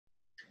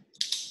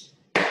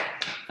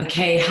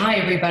Okay, hi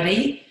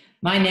everybody.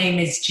 My name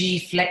is Gee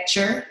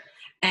Fletcher,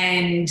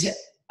 and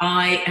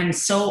I am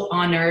so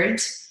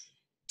honored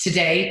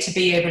today to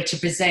be able to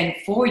present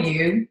for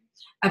you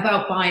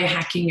about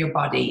biohacking your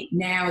body.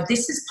 Now,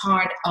 this is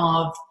part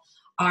of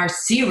our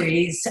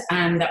series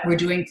that we're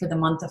doing for the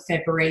month of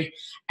February,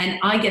 and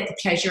I get the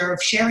pleasure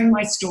of sharing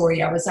my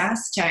story. I was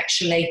asked to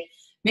actually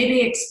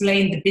maybe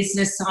explain the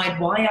business side,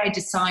 why I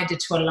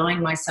decided to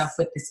align myself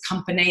with this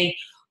company,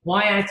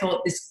 why I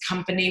thought this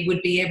company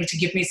would be able to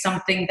give me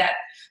something that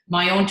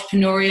my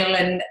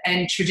entrepreneurial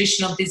and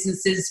traditional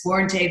businesses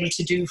weren't able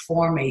to do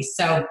for me.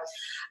 So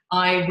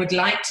I would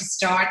like to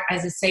start,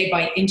 as I say,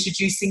 by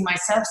introducing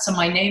myself. So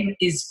my name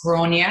is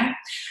Grania,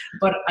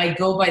 but I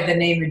go by the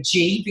name of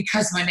G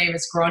because my name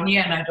is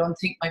Grania, and I don't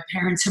think my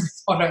parents ever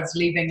thought I was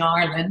leaving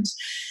Ireland.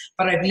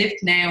 But I've lived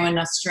now in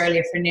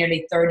Australia for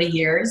nearly 30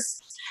 years.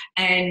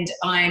 And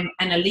I'm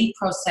an Elite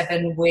Pro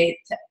 7 with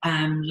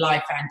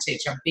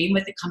LifeVantage. I've been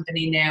with the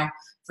company now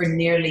for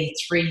nearly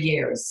 3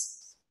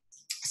 years.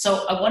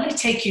 So I want to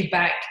take you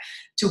back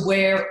to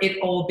where it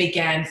all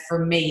began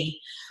for me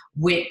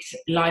with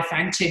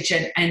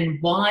LifeVantage and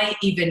why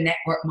even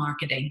network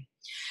marketing.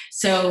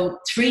 So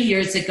 3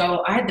 years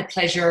ago, I had the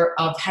pleasure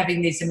of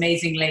having these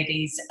amazing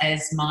ladies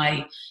as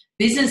my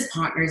business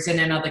partners in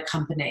another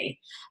company.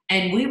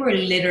 And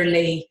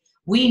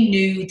we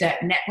knew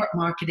that network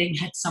marketing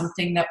had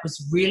something that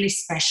was really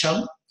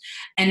special.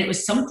 And it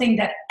was something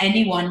that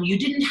you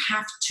didn't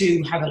have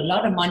to have a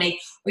lot of money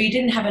or you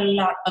didn't have a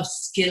lot of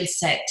skill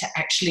set to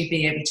actually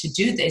be able to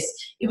do this.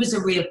 It was a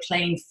real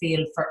playing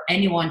field for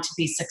anyone to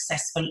be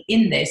successful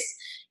in this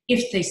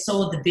if they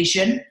saw the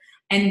vision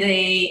and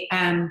they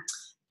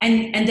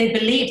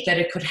believed that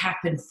it could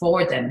happen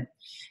for them.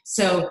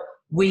 So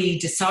we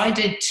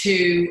decided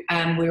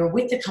we were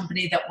with a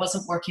company that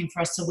wasn't working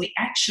for us. So we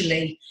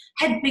actually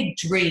had big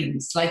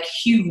dreams, like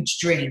huge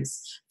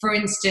dreams. For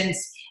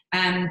instance,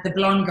 the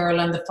blonde girl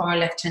on the far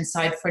left-hand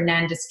side,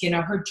 Fernanda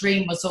Skinner, her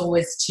dream was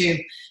always to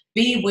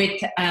be with,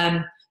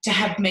 to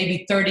have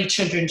maybe 30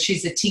 children.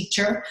 She's a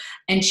teacher,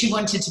 and she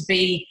wanted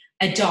to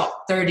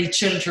adopt 30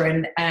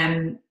 children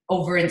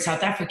over in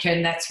South Africa,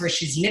 and that's where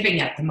she's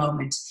living at the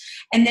moment.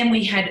 And then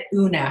we had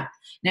Una.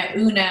 Now,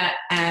 Una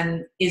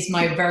is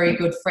my very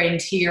good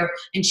friend here,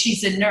 and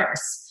she's a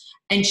nurse,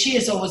 and she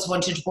has always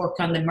wanted to work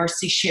on the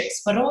Mercy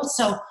ships, but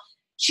also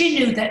she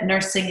knew that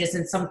nursing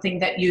isn't something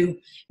that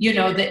you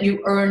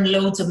earn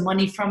loads of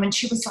money from. And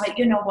she was like,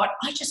 you know what,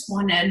 I just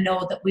want to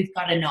know that we've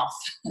got enough.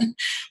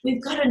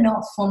 We've got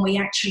enough when we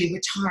actually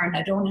retire, and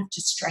I don't have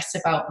to stress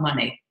about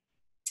money.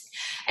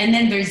 And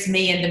then there's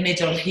me in the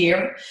middle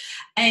here.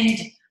 And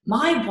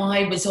my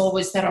why was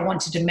always that I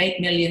wanted to make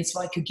millions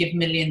so I could give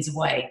millions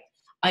away.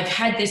 I've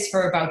had this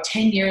for about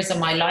 10 years of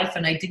my life,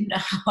 and I didn't know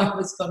how I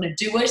was going to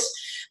do it.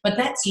 But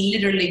that's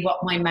literally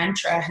what my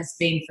mantra has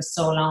been for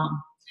so long.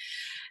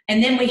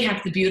 And then we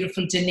have the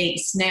beautiful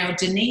Denise. Now,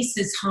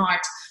 Denise's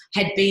heart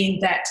had been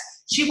that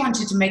she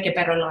wanted to make a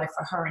better life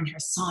for her and her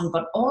son,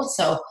 but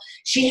also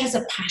she has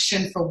a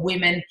passion for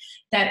women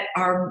that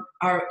are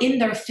in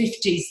their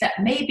 50s that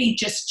maybe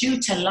just due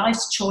to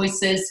life's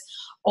choices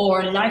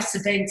or life's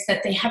events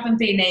that they haven't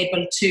been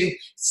able to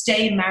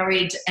stay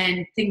married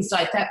and things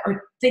like that,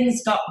 or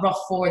things got rough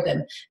for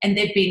them and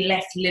they've been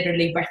left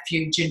literally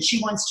refuge. And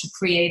she wants to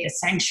create a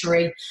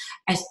sanctuary,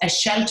 a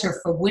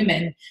shelter for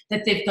women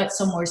that they've got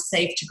somewhere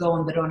safe to go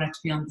and they don't have to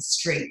be on the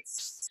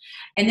streets.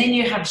 And then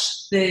you have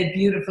the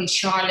beautiful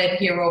Charlotte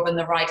here over on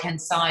the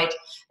right-hand side.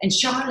 And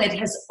Charlotte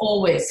has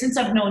always, since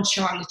I've known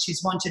Charlotte,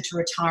 she's wanted to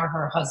retire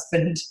her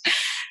husband.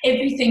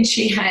 Everything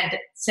she had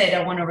said,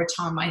 I want to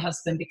retire my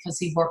husband because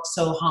he worked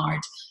so hard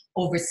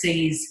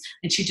overseas,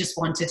 and she just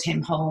wanted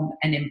him home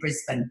and in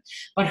Brisbane.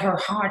 But her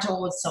heart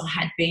also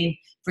had been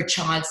for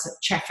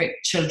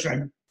trafficked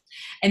children.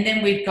 And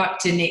then we've got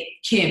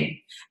Kim.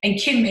 And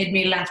Kim made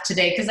me laugh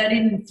today because I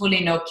didn't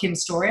fully know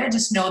Kim's story. I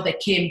just know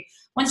that Kim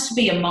wants to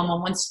be a mum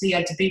and wants to be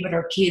able to be with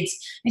her kids.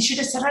 And she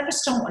just said, I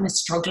just don't want to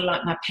struggle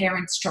like my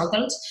parents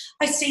struggled.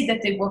 I see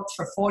that they worked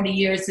for 40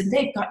 years and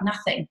they've got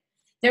nothing.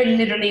 They're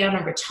literally on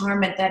a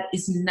retirement that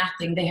is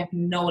nothing. They have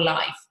no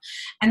life.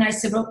 And I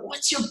said, well,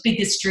 what's your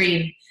biggest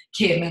dream,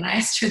 Kim? And I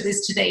asked her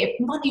this today. If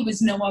money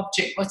was no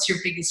object, what's your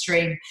biggest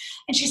dream?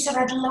 And she said,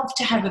 I'd love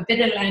to have a bit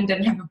of land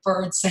and have a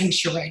bird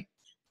sanctuary.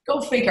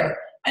 Go figure.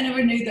 I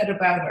never knew that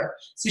about her.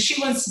 So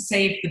she wants to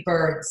save the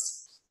birds.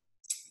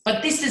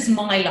 But this is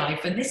my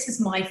life and this is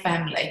my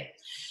family.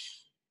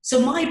 So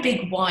my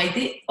big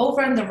why,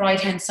 over on the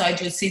right-hand side,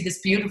 you'll see this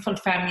beautiful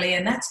family,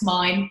 and that's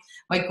mine,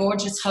 my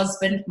gorgeous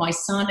husband, my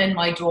son, and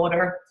my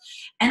daughter.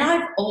 And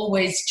I've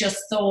always just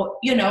thought,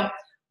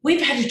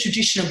 we've had a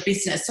traditional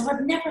business, so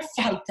I've never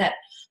felt that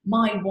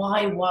my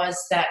why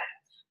was that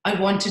I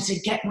wanted to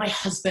get my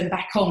husband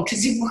back home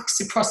because he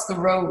works across the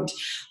road.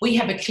 We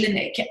have a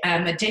clinic,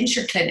 a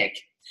denture clinic.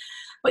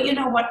 But you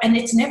know what? And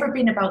it's never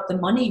been about the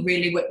money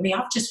really with me.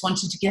 I've just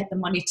wanted to get the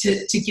money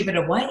to give it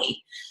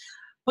away.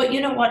 But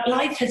you know what?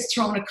 Life has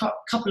thrown a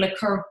couple of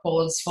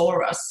curveballs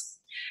for us.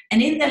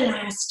 And in the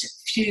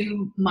last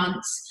few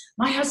months,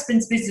 my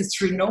husband's business,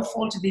 through no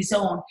fault of his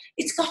own,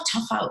 it's got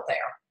tough out there.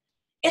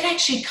 It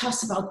actually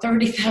costs about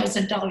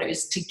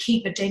 $30,000 to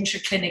keep a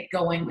denture clinic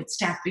going with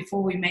staff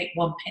before we make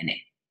one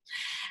penny.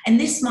 And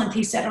this month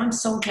he said, I'm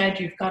so glad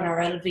you've got our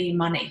LV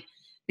money,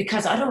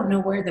 because I don't know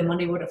where the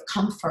money would have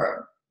come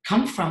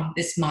from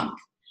this month.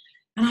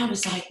 And I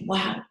was like,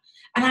 wow.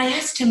 And I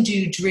asked him, do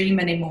you dream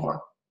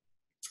anymore?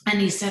 And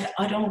he said,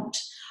 I don't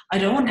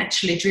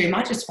actually dream.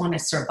 I just want to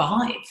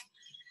survive.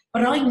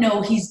 But I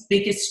know his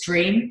biggest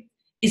dream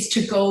is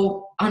to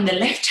go on the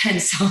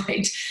left-hand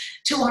side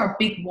to our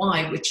big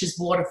why, which is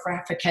Water for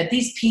Africa.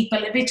 These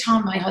people, every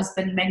time my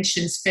husband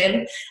mentions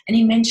Phil, and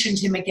he mentioned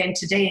him again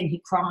today and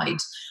he cried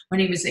when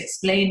he was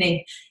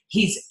explaining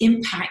his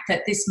impact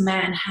that this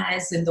man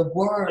has in the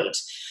world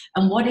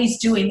and what he's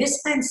doing.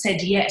 This man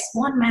said yes.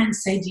 One man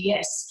said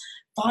yes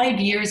 5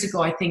 years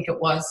ago, I think it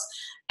was,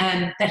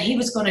 that he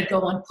was going to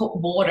go and put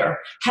water,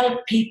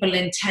 help people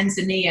in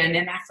Tanzania and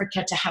in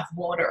Africa to have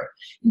water.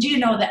 And do you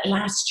know that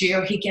last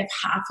year he gave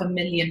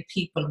 500,000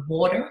 people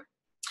water?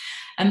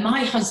 And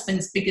my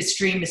husband's biggest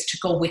dream is to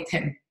go with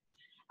him.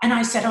 And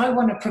I said, I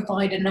want to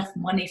provide enough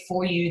money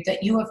for you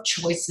that you have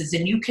choices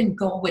and you can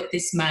go with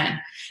this man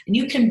and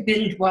you can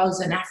build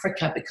wells in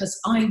Africa, because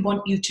I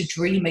want you to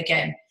dream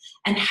again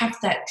and have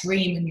that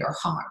dream in your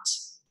heart.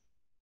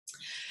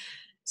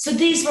 So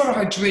these were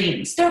our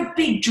dreams. They're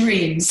big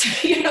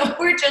dreams. You know,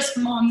 we're just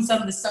moms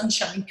on the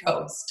Sunshine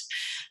Coast.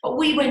 But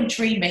we went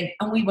dreaming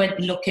and we went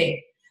looking.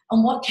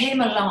 And what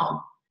came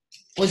along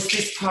was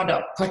this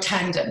product,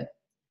 Protandim.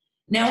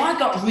 Now, I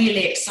got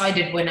really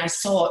excited when I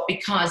saw it,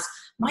 because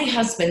my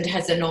husband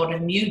has an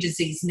autoimmune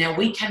disease. Now,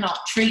 we cannot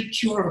treat,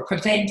 cure, or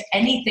prevent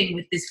anything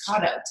with this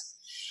product.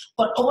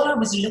 But all I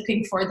was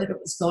looking for, that it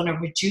was going to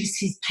reduce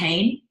his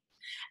pain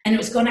and it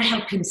was going to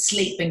help him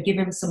sleep and give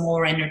him some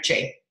more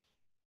energy.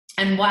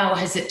 And wow,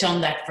 has it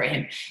done that for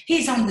him.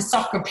 He's on the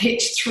soccer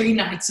pitch 3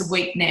 nights a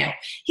week now.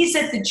 He's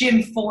at the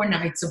gym 4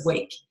 nights a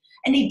week,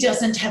 and he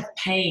doesn't have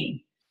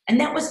pain. And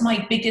that was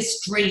my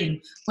biggest dream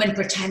when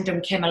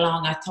Protandim came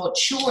along. I thought,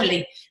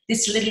 surely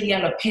this little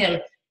yellow pill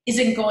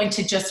isn't going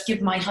to just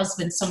give my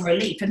husband some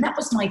relief. And that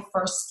was my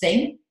first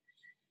thing.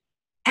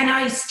 And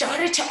I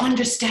started to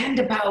understand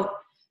about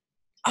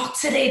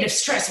oxidative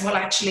stress. Well,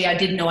 actually, I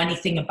didn't know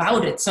anything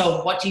about it.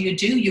 So what do?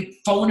 You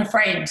phone a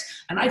friend.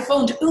 And I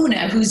phoned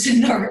Una, who's a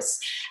nurse.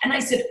 And I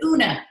said,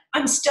 Una,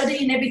 I'm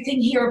studying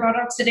everything here about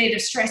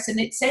oxidative stress. And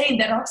it's saying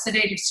that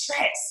oxidative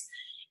stress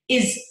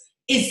is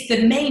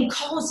the main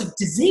cause of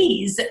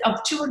disease,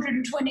 of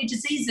 220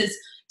 diseases.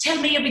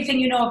 Tell me everything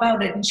you know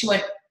about it. And she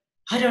went,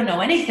 I don't know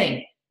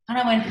anything. And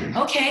I went,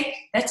 okay,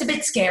 that's a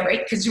bit scary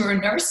because you're a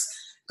nurse.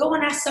 Go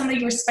and ask some of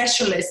your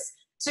specialists.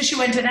 So she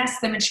went and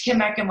asked them, and she came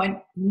back and went,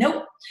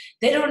 nope,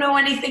 they don't know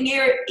anything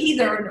here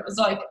either. And it was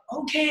like,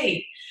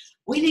 okay,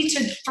 we need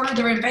to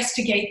further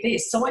investigate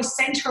this. So I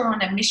sent her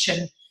on a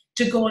mission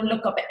to go and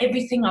look up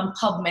everything on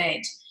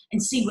PubMed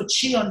and see what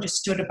she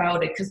understood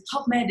about it, because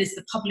PubMed is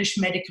the published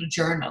medical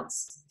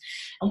journals.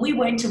 And we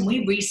went and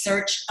we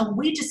researched, and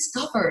we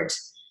discovered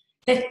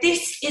that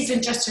this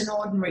isn't just an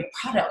ordinary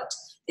product.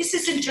 This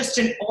isn't just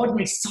an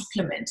ordinary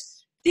supplement.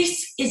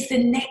 This is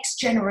the next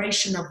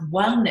generation of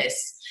wellness.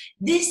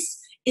 This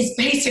is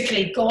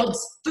basically God's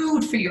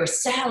food for your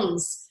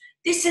cells.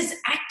 This is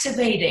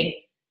activating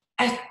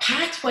a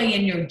pathway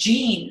in your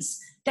genes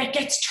that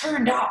gets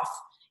turned off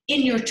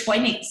in your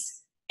 20s,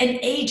 and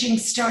aging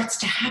starts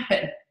to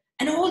happen.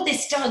 And all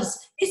this does,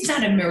 it's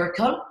not a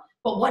miracle,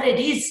 but what it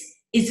is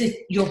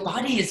your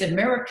body is a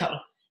miracle.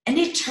 And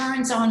it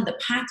turns on the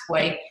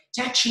pathway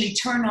to actually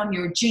turn on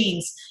your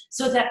genes,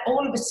 so that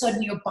all of a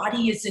sudden your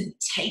body isn't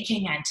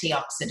taking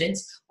antioxidants.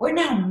 We're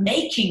now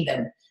making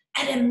them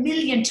at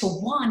 1,000,000 to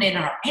 1 in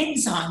our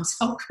enzymes.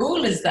 How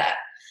cool is that?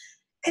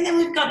 And then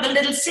we've got the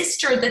little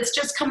sister that's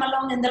just come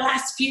along in the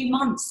last few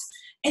months.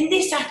 And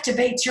this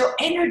activates your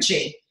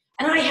energy.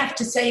 And I have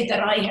to say that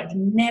I have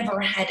never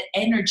had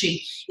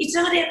energy. It's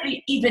not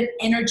even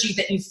energy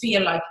that you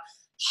feel like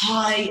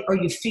high or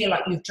you feel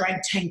like you've drank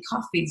 10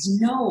 coffees.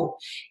 No,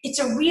 it's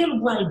a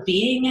real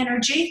well-being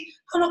energy.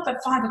 I'm up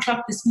at 5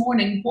 o'clock this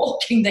morning,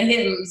 walking the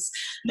hills,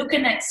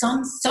 looking at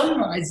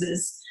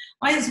sunrises.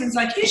 My husband's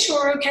like, you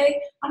sure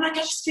okay? I'm like,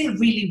 I just feel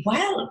really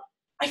well.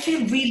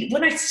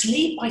 When I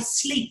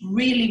sleep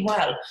really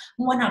well.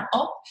 And when I'm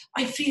up,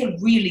 I feel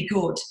really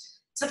good.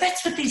 So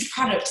that's what these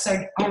products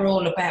are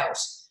all about.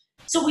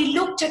 So we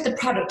looked at the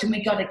product and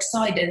we got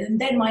excited. And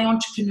then my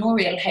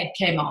entrepreneurial head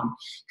came on,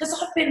 because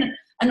I've been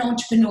an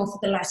entrepreneur for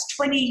the last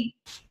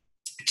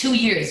 22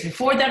 years.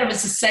 Before that, I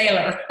was a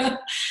sailor.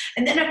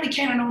 And then I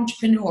became an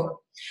entrepreneur.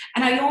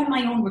 And I own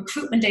my own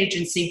recruitment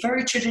agency,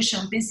 very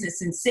traditional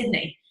business in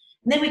Sydney.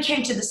 And then we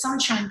came to the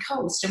Sunshine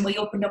Coast and we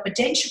opened up a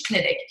denture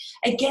clinic,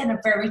 again, a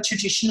very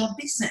traditional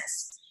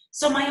business.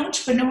 So my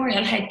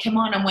entrepreneurial head came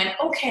on and went,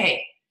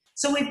 okay,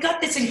 so we've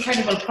got this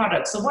incredible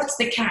product. So what's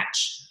the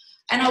catch?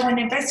 And I went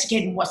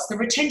investigating, what's the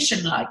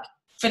retention like?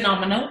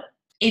 Phenomenal,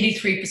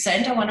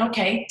 83%. I went,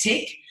 okay,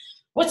 tick.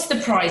 What's the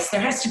price? There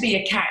has to be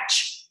a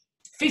catch.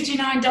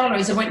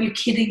 $59. I went, you're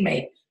kidding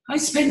me. I'm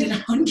spending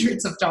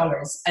hundreds of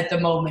dollars at the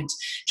moment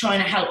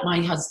trying to help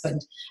my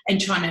husband and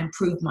trying to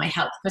improve my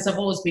health because I've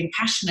always been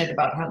passionate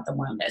about health and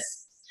wellness.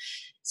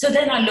 So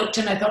then I looked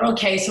and I thought,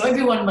 okay, so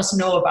everyone must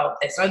know about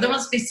this, or there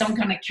must be some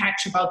kind of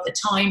catch about the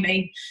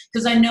timing,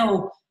 because I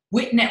know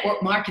with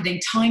network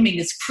marketing, timing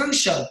is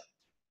crucial.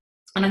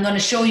 And I'm going to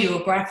show you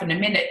a graph in a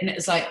minute. And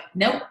it's like,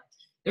 nope,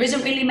 there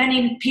isn't really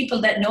many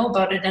people that know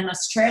about it in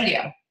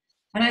Australia.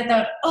 And I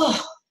thought,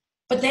 oh,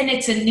 but then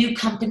it's a new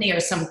company or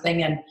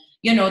something. And,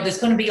 you know, there's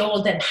going to be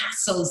all them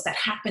hassles that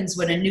happens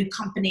with a new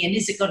company. And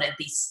is it going to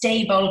be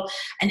stable?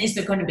 And is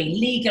there going to be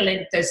legal?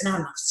 And there's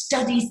not enough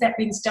studies that have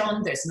been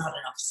done. There's not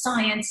enough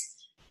science.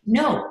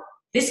 No,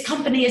 this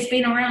company has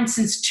been around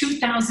since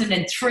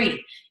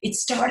 2003. It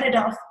started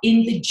off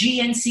in the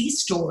GNC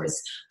stores,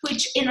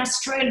 which in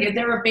Australia,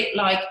 they're a bit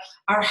like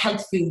our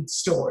health food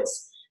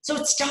stores. So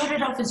it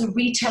started off as a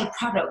retail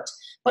product,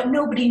 but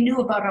nobody knew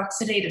about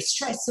oxidative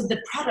stress. So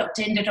the product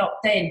ended up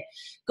then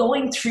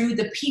going through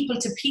the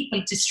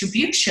people-to-people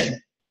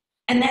distribution.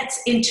 And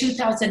that's in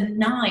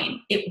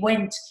 2009, it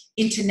went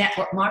into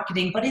network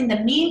marketing. But in the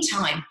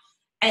meantime,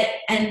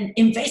 an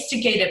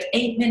investigative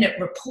 8-minute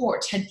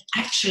report had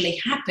actually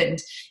happened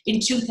in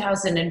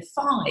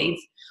 2005,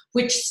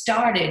 which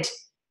started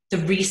the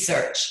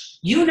research.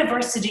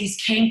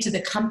 Universities came to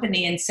the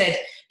company and said,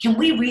 can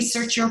we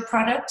research your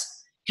product?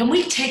 Can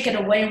we take it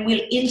away and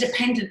we'll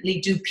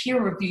independently do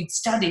peer-reviewed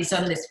studies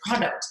on this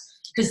product?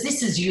 Because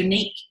this is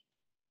unique.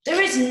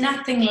 There is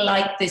nothing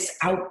like this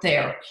out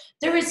there.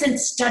 There isn't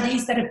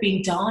studies that have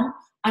been done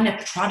on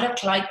a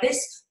product like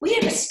this. We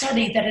have a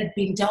study that had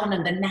been done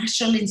on the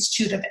National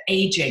Institute of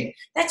Aging.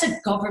 That's a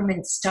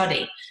government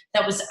study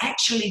that was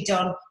actually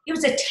done. It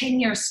was a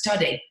 10-year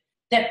study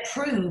that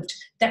proved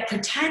that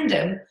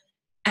Protandim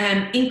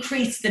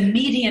increased the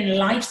median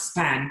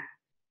lifespan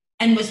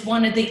and was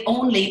one of the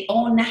only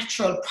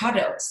all-natural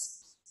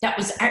products that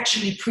was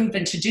actually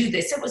proven to do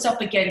this. It was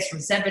up against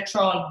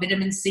resveratrol,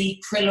 vitamin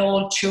C,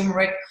 krill,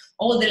 turmeric,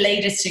 all the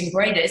latest and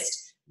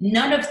greatest.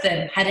 None of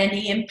them had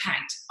any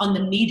impact on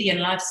the median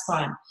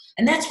lifespan.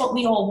 And that's what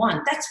we all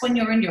want. That's when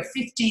you're in your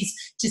 50s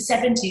to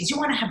 70s. You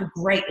want to have a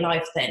great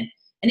life then.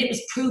 And it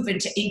was proven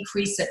to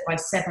increase it by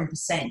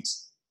 7%.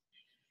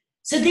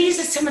 So these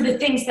are some of the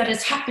things that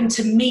has happened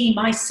to me,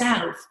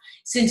 myself,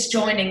 since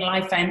joining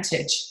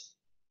LifeVantage.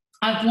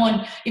 I've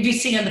won, if you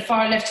see on the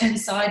far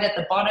left-hand side at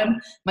the bottom,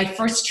 my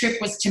first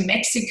trip was to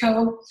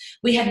Mexico.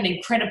 We had an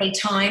incredible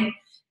time.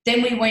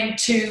 Then we went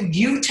to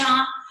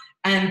Utah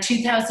in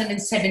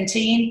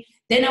 2017.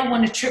 Then I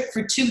won a trip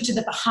for 2 to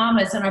the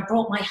Bahamas, and I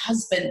brought my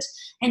husband,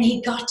 and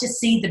he got to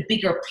see the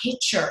bigger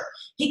picture.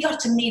 He got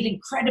to meet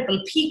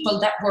incredible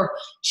people that were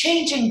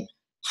changing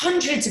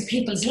hundreds of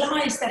people's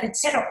lives, that had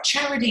set up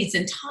charities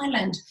in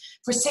Thailand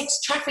for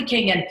sex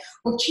trafficking, and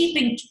were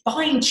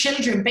buying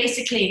children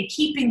basically and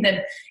keeping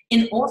them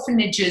in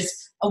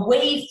orphanages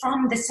away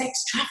from the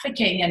sex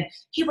trafficking. And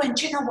he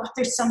went, you know what,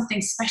 there's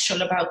something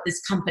special about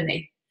this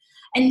company.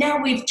 And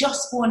now we've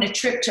just won a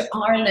trip to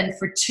Ireland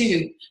for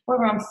 2,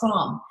 where I'm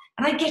from.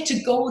 And I get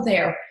to go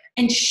there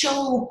and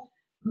show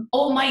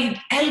all my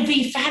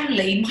LV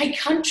family, my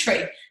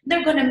country.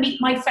 They're going to meet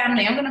my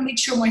family. I'm going to make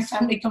sure my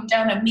family come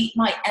down and meet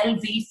my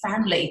LV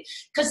family,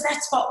 because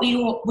that's what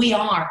we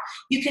are.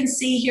 You can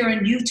see here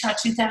in Utah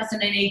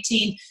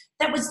 2018,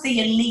 that was the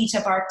elite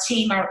of our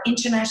team, our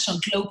international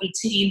global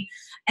team.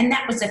 And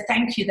that was a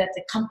thank you that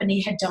the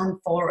company had done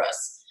for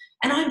us.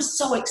 And I'm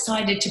so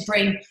excited to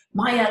bring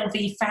my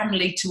LV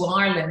family to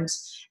Ireland.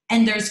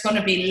 And there's going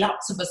to be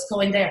lots of us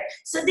going there.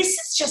 So this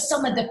is just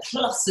some of the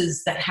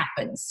pluses that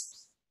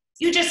happens.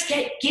 You just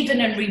get given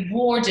and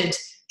rewarded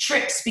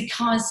trips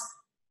because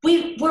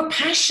we're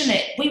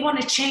passionate. We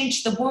want to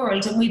change the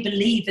world and we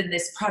believe in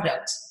this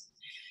product.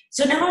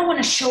 So now I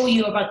want to show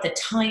you about the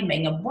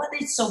timing and what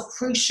is so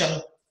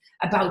crucial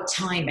about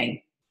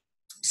timing.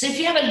 So if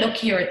you have a look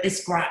here at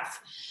this graph,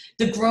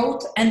 the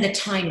growth and the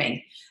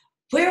timing,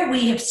 where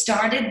we have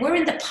started, we're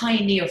in the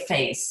pioneer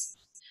phase.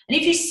 And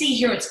if you see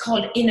here, it's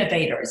called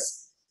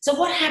innovators. So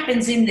what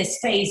happens in this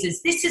phase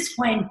is this is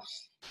when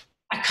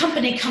a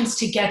company comes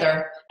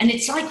together, and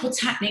it's like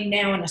what's happening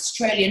now in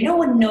Australia. No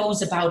one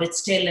knows about it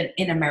still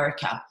in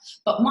America,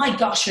 but my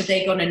gosh, are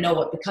they going to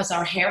know it, because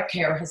our hair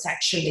care has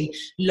actually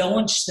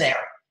launched there.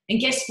 And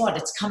guess what?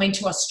 It's coming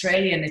to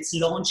Australia and it's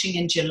launching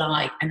in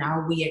July. And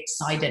are we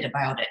excited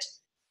about it?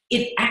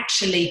 It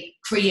actually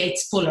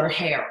creates fuller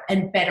hair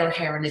and better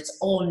hair, and it's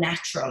all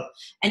natural.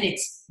 And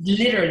it's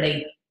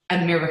literally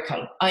a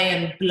miracle. I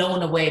am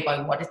blown away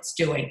by what it's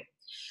doing.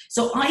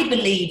 So I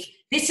believe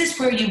this is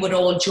where you would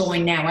all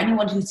join now.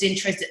 Anyone who's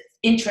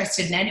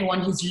interested and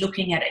anyone who's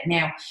looking at it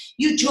now,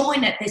 you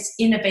join at this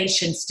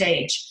innovation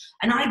stage.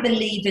 And I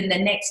believe in the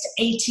next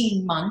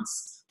 18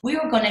 months, we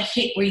are going to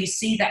hit where you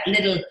see that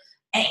little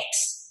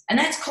X, and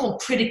that's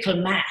called critical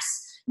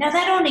mass. Now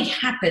that only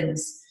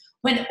happens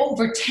when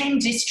over 10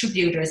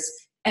 distributors,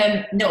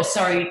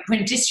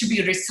 when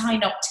distributors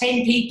sign up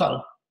 10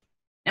 people.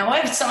 Now,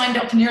 I've signed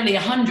up nearly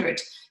 100.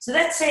 So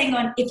that's saying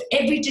if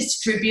every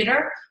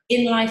distributor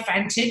in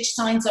LifeVantage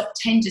signs up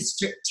 10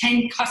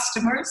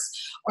 customers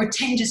or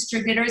 10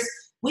 distributors,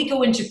 we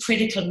go into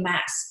critical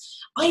mass.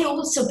 I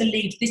also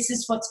believe this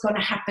is what's going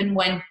to happen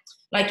when,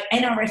 like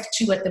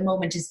NRF2 at the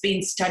moment is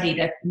being studied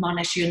at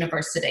Monash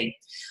University.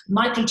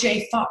 Michael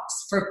J.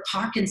 Fox for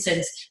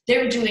Parkinson's,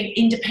 they're doing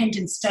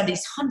independent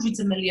studies, hundreds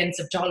of millions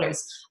of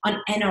dollars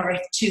on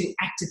NRF2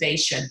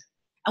 activation.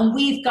 And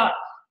we've got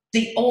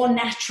the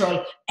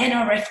all-natural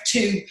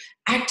NRF2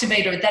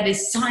 activator that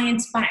is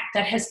science-backed,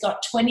 that has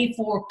got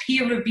 24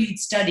 peer-reviewed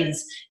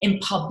studies in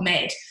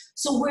PubMed.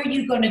 So where are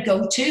you going to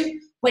go to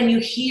when you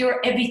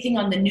hear everything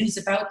on the news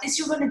about this?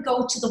 You're going to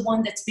go to the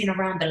one that's been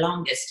around the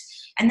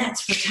longest, and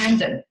that's for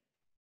Tandem.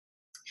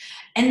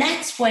 And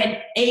that's when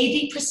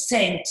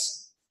 80%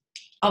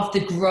 of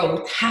the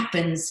growth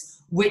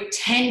happens with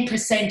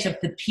 10% of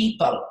the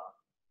people.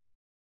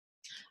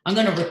 I'm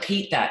going to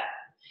repeat that.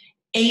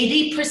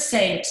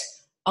 80%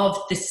 of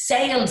the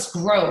sales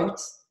growth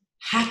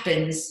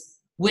happens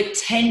with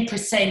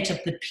 10% of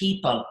the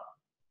people,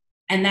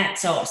 and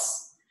that's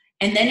us.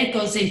 And then it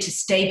goes into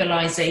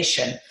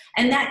stabilization,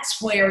 and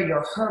that's where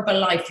your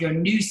Herbalife, your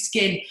New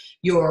Skin,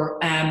 your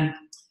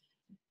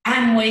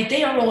Amway,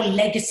 they are all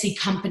legacy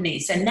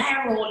companies, and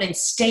they're all in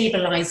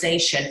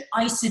stabilization.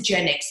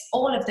 Isogenics,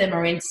 all of them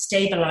are in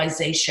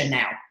stabilization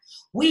now.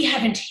 We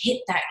haven't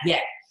hit that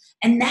yet,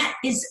 and that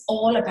is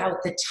all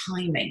about the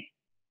timing.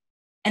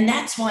 And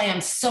that's why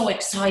I'm so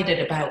excited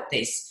about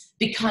this,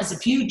 because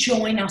if you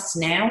join us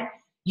now,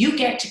 you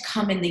get to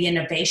come in the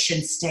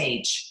innovation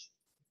stage.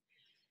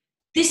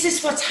 This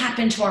is what's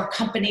happened to our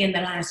company in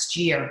the last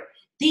year.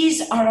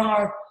 These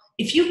are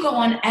if you go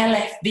on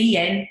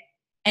LFVN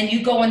and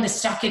you go on the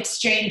stock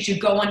exchange, you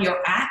go on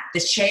your app,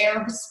 the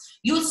shares,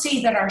 you'll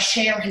see that our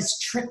share has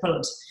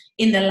tripled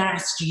in the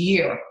last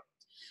year.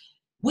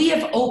 We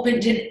have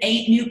opened in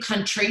 8 new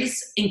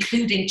countries,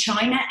 including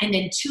China, and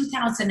in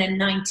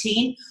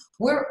 2019,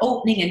 we're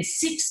opening in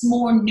 6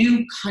 more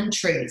new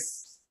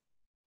countries.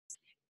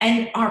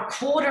 And our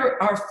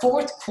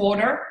fourth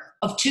quarter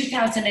of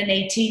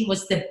 2018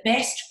 was the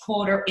best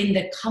quarter in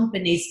the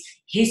company's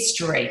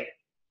history.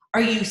 Are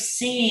you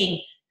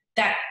seeing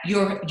that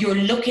you're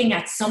looking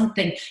at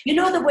something? You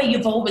know the way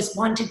you've always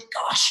wanted,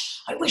 gosh,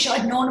 I wish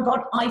I'd known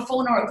about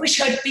iPhone, or I wish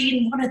I'd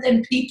been one of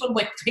them people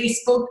with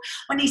Facebook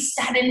when he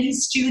sat in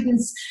his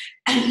students'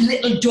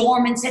 little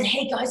dorm and said,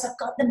 hey guys, I've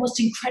got the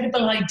most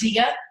incredible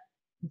idea.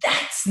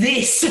 That's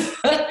this.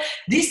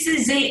 This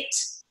is it.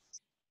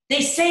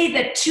 They say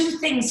that 2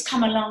 things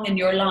come along in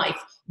your life.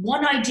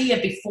 One idea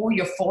before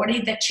you're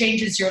 40 that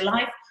changes your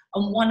life,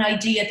 and one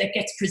idea that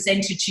gets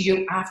presented to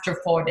you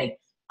after 40.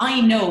 I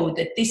know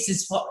that this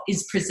is what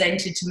is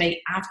presented to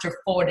me after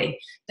 40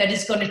 that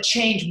is going to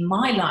change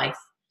my life,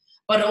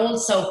 but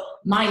also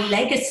my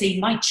legacy,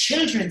 my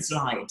children's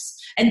lives,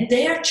 and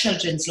their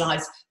children's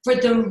lives for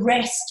the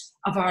rest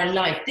of our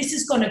life. This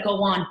is going to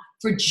go on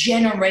for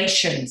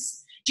generations.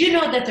 Do you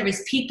know that there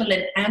is people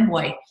in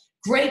Amway,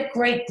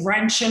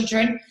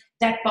 great-great-grandchildren,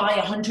 that buy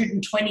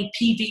 120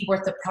 PV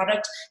worth of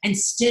product and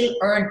still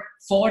earn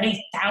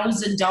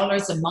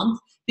 $40,000 a month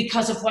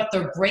because of what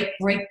their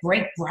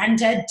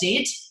great-great-great-granddad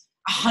did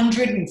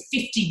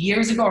 150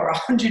 years ago or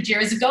 100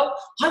 years ago?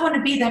 I want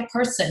to be that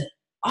person.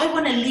 I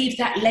want to leave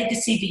that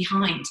legacy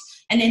behind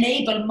and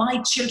enable my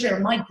children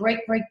or my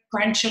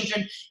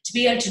great-great-grandchildren to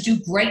be able to do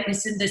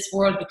greatness in this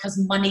world, because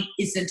money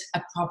isn't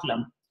a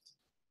problem.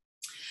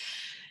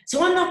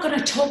 So I'm not going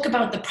to talk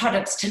about the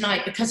products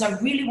tonight because I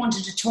really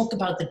wanted to talk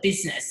about the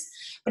business.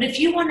 But if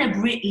you want to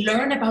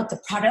learn about the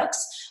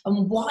products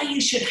and why you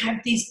should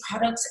have these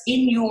products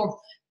in your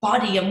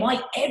body and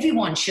why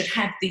everyone should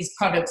have these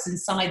products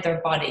inside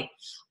their body,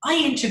 I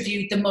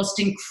interviewed the most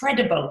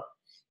incredible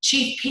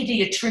chief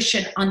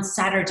pediatrician on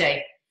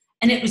Saturday,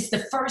 and it was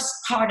the first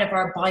part of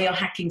our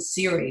Biohacking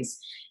Series.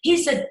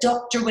 He's a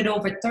doctor with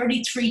over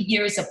 33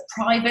 years of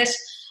private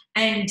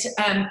and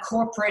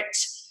corporate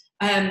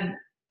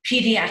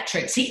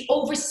pediatrics. He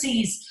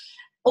oversees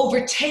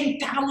over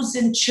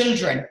 10,000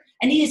 children,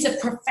 and he is a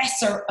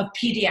professor of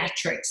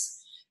pediatrics.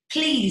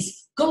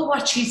 Please go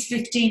watch his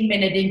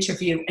 15-minute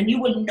interview and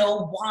you will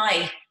know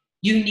why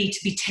you need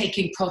to be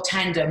taking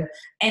Protandim,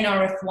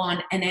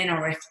 NRF1 and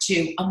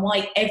NRF2, and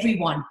why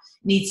everyone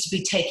needs to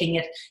be taking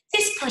it.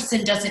 This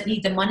person doesn't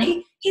need the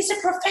money. He's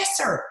a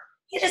professor.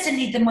 He doesn't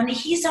need the money.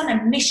 He's on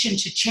a mission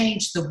to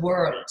change the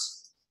world.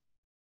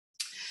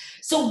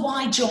 So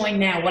why join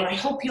now? Well, I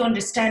hope you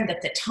understand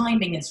that the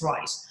timing is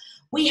right.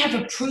 We have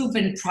a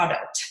proven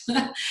product.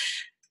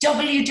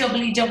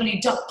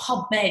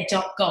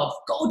 www.pubmed.gov.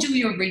 Go do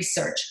your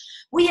research.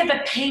 We have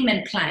a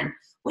payment plan.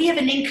 We have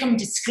an income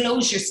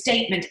disclosure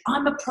statement.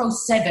 I'm a Pro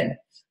 7.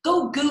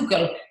 Go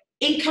Google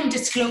income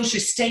disclosure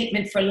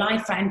statement for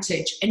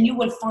LifeVantage and you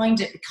will find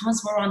it,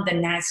 because we're on the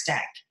NASDAQ.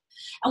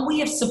 And we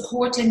have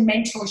support and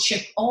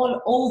mentorship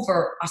all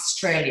over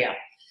Australia.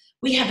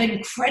 We have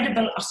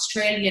incredible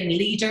Australian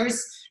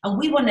leaders, and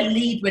we want to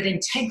lead with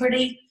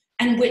integrity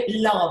and with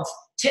love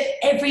to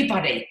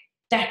everybody.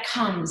 that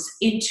comes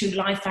into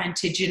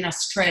LifeVantage in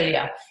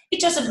Australia. It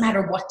doesn't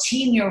matter what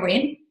team you're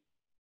in.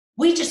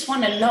 We just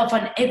want to love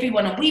on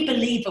everyone. And we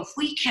believe if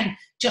we can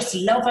just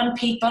love on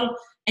people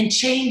and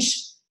change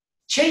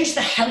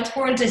the health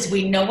world as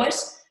we know it,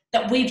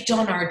 that we've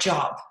done our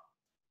job.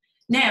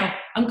 Now,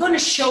 I'm going to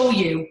show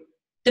you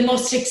the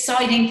most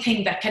exciting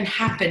thing that can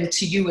happen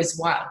to you as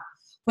well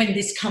when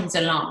this comes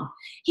along.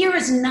 Here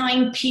is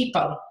 9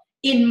 people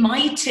on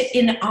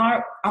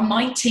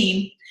my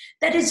team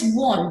that has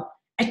won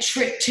a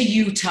trip to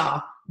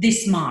Utah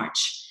this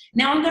March.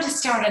 Now I'm going to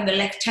start on the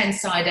left-hand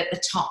side at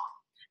the top.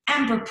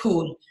 Amber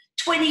Poole,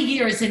 20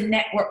 years in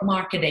network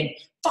marketing,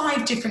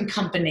 5 different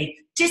companies,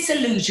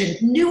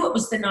 disillusioned, knew it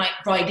was the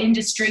right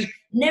industry,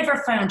 never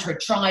found her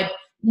tribe,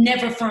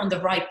 never found the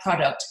right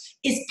product,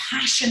 is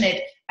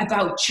passionate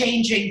about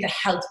changing the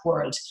health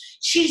world.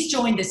 She's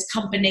joined this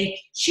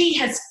company. She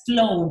has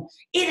flown.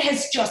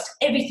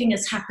 Everything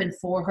has happened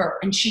for her,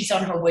 and she's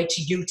on her way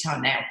to Utah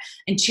now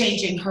and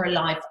changing her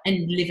life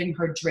and living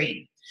her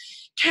dream.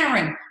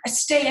 Karen, a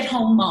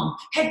stay-at-home mom,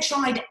 had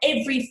tried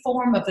every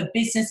form of a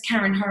business,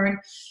 Karen Hearn,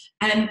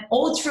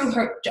 all through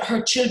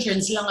her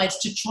children's lives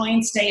to try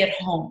and stay at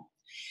home.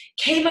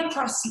 Came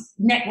across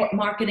network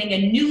marketing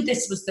and knew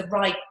this was the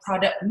right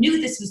product,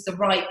 knew this was the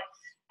right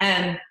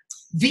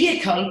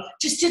vehicle,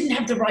 just didn't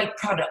have the right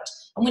product.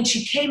 And when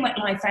she came at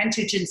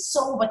LifeVantage and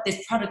saw what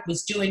this product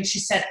was doing, she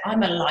said,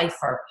 I'm a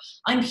lifer.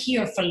 I'm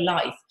here for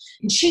life.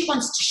 And she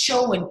wants to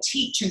show and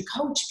teach and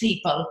coach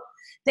people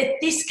that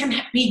this can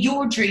be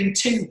your dream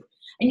too.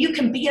 And you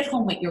can be at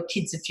home with your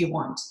kids if you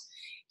want.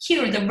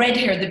 Here, the red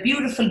hair, the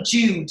beautiful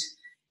Jude.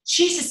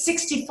 She's a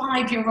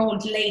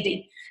 65-year-old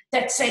lady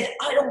that said,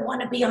 I don't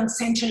want to be on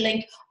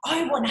Centrelink.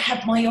 I want to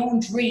have my own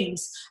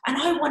dreams. And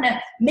I want to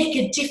make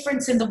a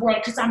difference in the world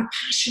because I'm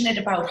passionate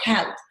about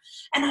health.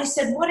 And I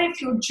said, what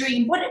if your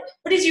dream, what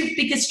is your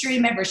biggest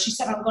dream ever? She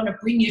said, I'm going to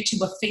bring you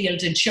to a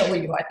field and show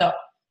you. I thought,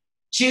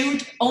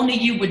 Jude, only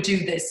you would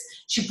do this.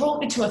 She brought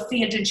me to a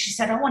field and she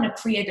said, I want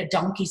to create a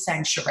donkey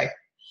sanctuary.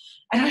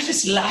 And I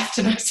just laughed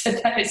and I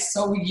said, that is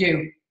so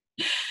you.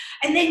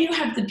 And then you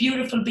have the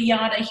beautiful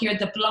Beata here,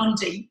 the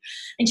blondie.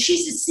 And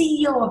she's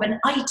the CEO of an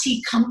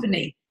IT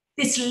company.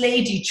 This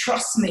lady,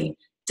 trust me,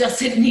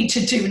 doesn't need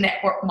to do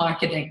network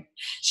marketing.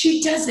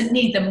 She doesn't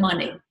need the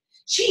money.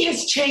 She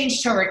has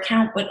changed her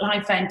account with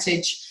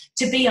LifeVantage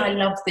to be I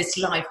Love This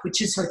Life,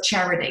 which is her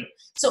charity.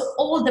 So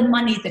all the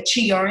money that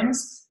she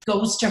earns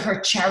goes to her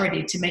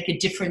charity to make a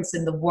difference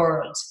in the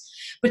world.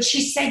 But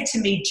she said to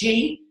me,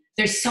 Gee,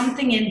 there's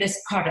something in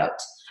this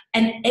product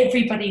and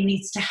everybody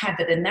needs to have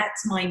it. And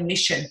that's my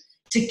mission,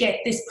 to get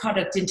this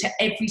product into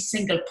every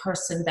single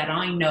person that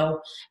I know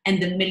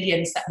and the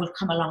millions that will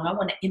come along. I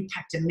want to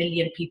impact 1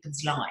 million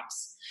people's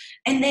lives.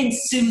 And then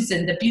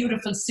Susan, the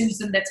beautiful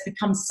Susan that's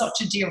become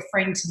such a dear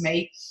friend to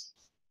me,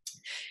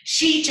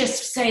 she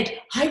just said,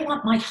 I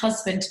want my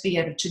husband to be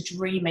able to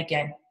dream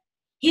again.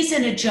 He's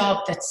in a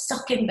job that's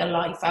sucking the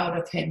life out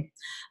of him.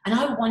 And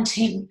I want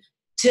him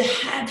to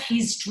have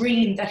his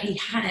dream that he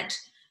had,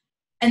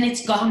 and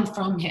it's gone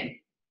from him.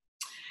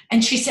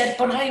 And she said,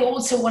 but I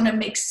also want to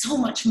make so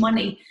much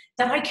money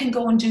that I can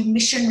go and do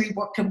missionary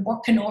work and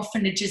work in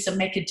orphanages and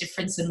make a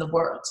difference in the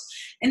world.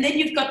 And then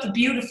you've got the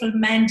beautiful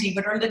Mandy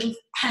with her little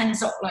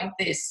hands up like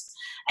this.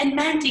 And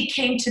Mandy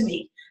came to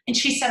me and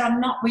she said, I'm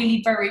not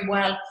really very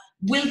well.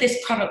 Will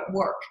this product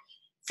work?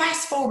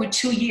 Fast forward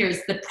 2 years,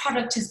 the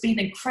product has been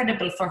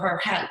incredible for her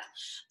health.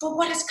 But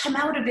what has come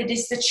out of it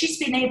is that she's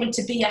been able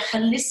to be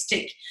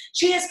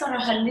she has got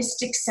a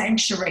holistic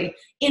sanctuary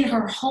in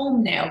her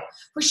home now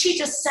where she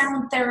does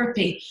sound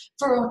therapy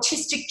for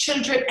autistic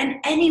children and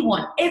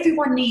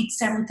everyone needs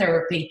sound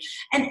therapy.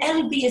 And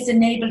LV has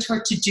enabled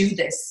her to do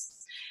this.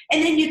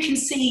 And then you can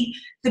see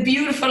the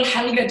beautiful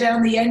Helga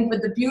down the end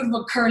with the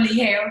beautiful curly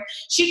hair.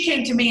 She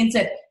came to me and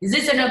said, is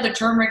this another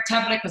turmeric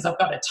tablet? Because I've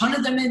got a ton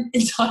of them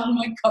inside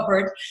my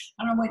cupboard.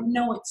 And I went,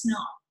 no, it's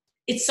not.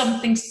 It's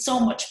something so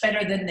much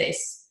better than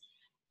this.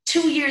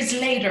 2 years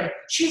later,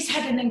 she's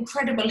had an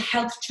incredible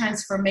health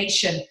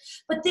transformation.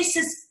 But this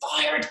has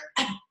fired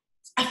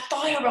a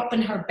fire up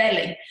in her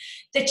belly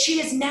that she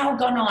has now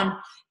gone on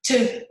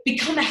to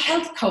become a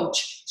health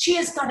coach. She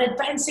has got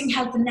Advancing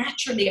Health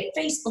Naturally, a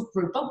Facebook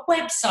group, a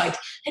website,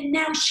 and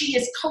now she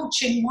is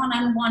coaching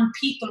one-on-one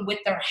people with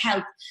their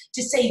health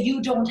to say, you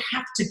don't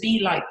have to be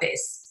like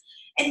this.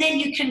 And then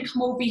you can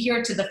come over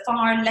here to the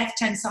far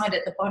left-hand side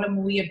at the bottom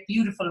where we have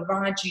beautiful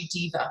Raji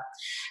Diva.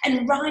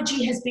 And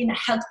Raji has been a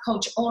health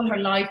coach all her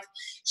life.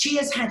 She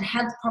has had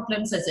health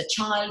problems as a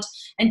child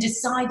and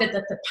decided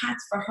that the path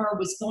for her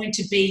was going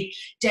to be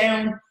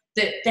down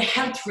the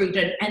health route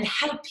and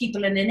help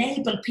people and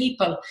enable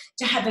people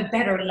to have a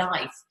better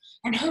life.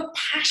 And her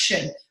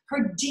passion,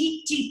 her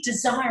deep, deep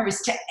desire is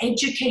to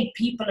educate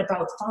people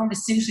about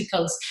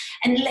pharmaceuticals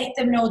and let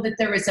them know that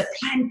there is a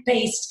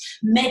plant-based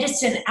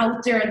medicine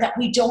out there and that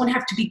we don't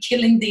have to be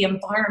killing the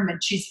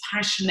environment. She's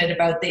passionate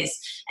about this.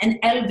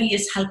 And LV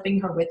is helping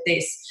her with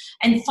this.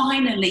 And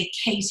finally,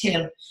 Kate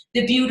Hill,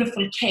 the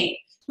beautiful Kate,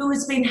 who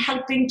has been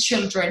helping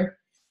children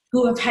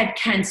who have had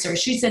cancer.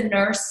 She's a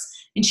nurse.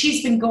 And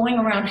she's been going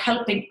around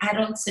helping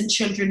adults and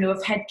children who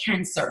have had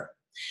cancer.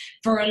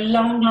 For a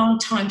long, long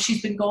time,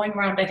 she's been going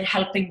around and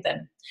helping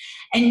them.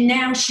 And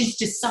now she's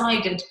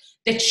decided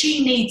that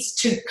she needs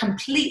to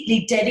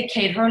completely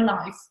dedicate her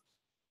life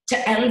to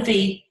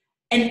LV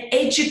and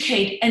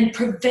educate and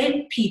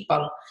prevent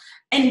people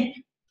and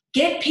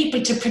get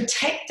people to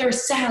protect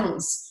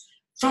themselves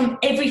from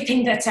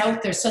everything that's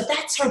out there. So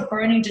that's her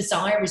burning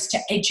desire, is to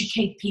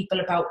educate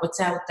people about what's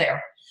out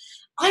there.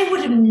 I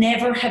would have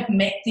never have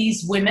met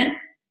these women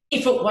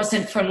if it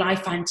wasn't for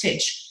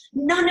LifeVantage.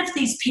 None of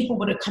these people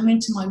would have come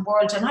into my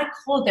world, and I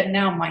call them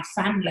now my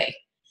family.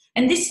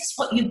 And this is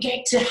what you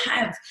get to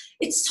have.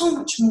 It's so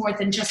much more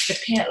than just a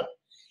pill.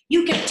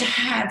 You get to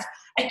have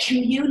a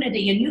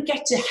community, and you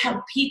get to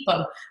help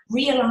people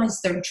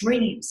realize their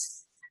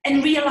dreams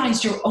and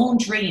realize your own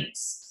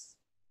dreams.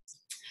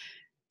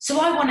 So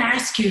I want to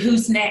ask you,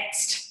 who's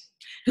next?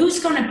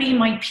 Who's going to be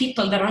my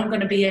people that I'm going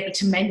to be able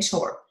to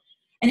mentor?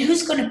 And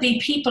who's going to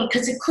be people,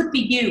 because it could be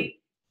you.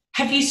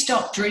 Have you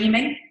stopped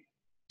dreaming?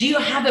 Do you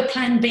have a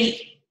plan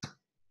B?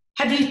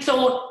 Have you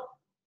thought,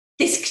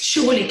 this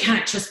surely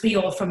can't just be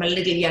all from a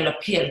little yellow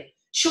pill?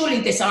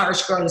 Surely this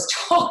Irish girl is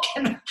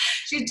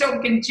she's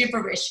talking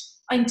gibberish.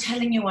 I'm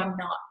telling you, I'm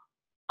not.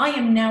 I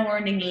am now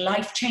earning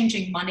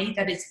life-changing money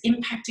that is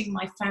impacting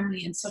my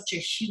family in such a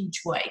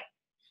huge way.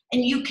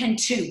 And you can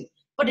too,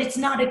 but it's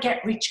not a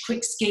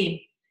get-rich-quick scheme.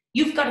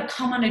 You've got to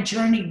come on a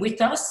journey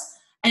with us,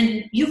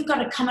 and you've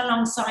got to come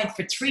alongside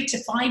for 3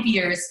 to 5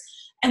 years,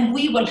 and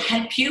we will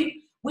help you.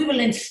 We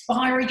will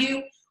inspire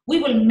you. We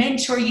will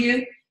mentor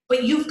you,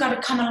 but you've got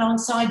to come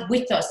alongside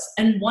with us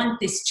and want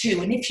this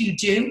too. And if you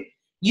do,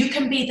 you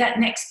can be that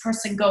next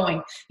person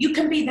going. You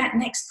can be that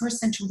next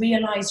person to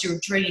realize your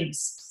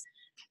dreams.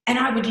 And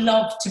I would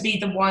love to be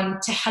the one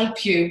to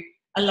help you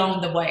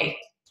along the way.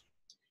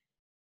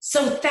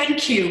 So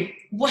thank you.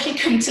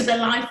 Welcome to the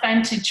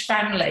LifeVantage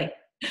family.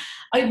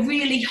 I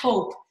really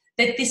hope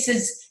that this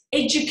has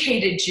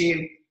educated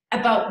you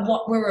about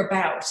what we're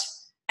about.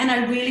 And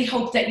I really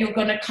hope that you're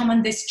going to come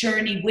on this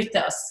journey with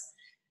us.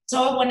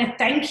 So I want to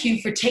thank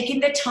you for taking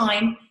the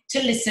time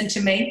to listen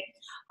to me.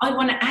 I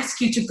want to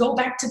ask you to go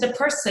back to the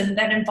person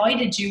that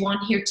invited you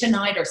on here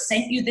tonight or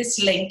sent you this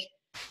link.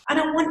 And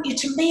I want you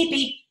to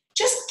maybe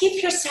just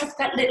give yourself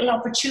that little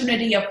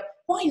opportunity of,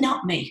 why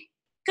not me?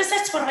 Because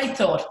that's what I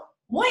thought.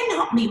 Why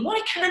not me?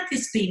 Why can't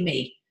this be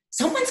me?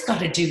 Someone's got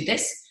to do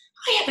this.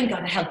 I haven't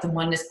got a health and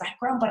wellness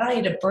background, but I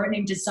had a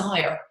burning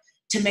desire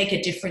to make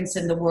a difference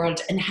in the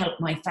world and help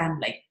my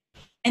family.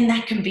 And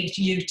that can be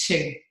you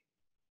too.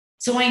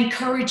 So I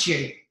encourage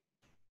you,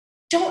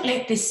 don't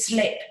let this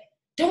slip.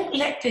 Don't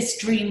let this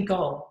dream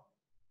go.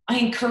 I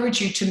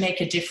encourage you to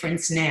make a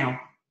difference now.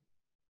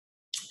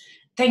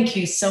 Thank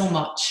you so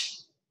much.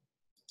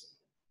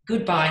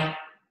 Goodbye.